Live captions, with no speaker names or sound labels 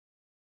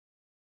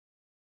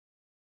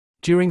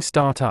During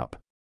startup.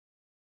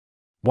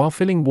 While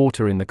filling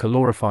water in the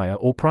calorifier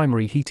or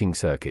primary heating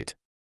circuit.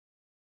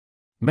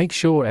 Make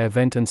sure air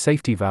vent and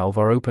safety valve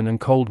are open and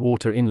cold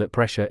water inlet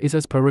pressure is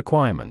as per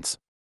requirements.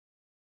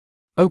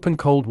 Open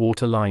cold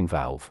water line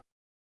valve.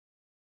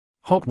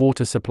 Hot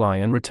water supply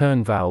and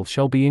return valve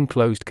shall be in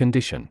closed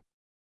condition.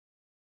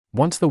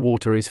 Once the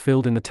water is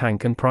filled in the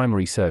tank and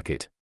primary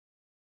circuit.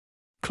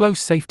 Close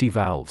safety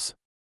valves.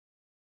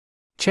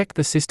 Check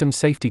the system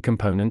safety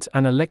components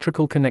and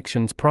electrical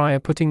connections prior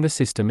putting the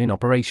system in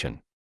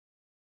operation.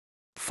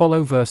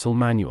 Follow Versol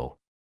manual.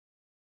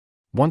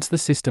 Once the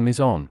system is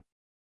on,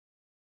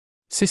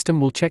 system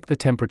will check the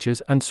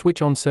temperatures and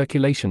switch on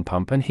circulation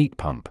pump and heat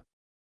pump.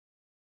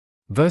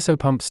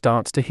 VERSOPUMP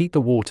starts to heat the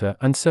water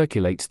and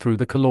circulates through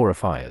the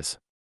calorifiers.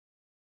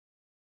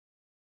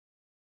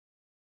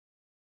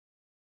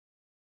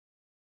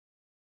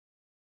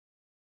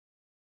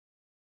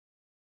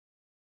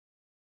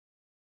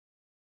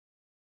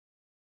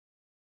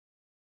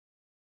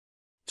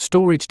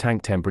 Storage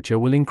tank temperature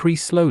will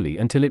increase slowly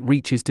until it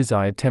reaches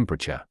desired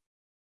temperature.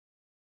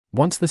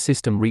 Once the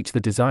system reaches the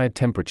desired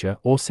temperature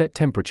or set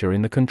temperature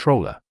in the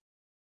controller,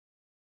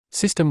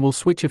 system will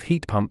switch off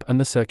heat pump and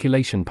the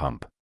circulation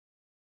pump.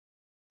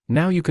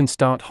 Now you can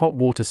start hot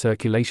water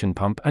circulation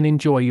pump and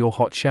enjoy your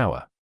hot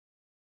shower.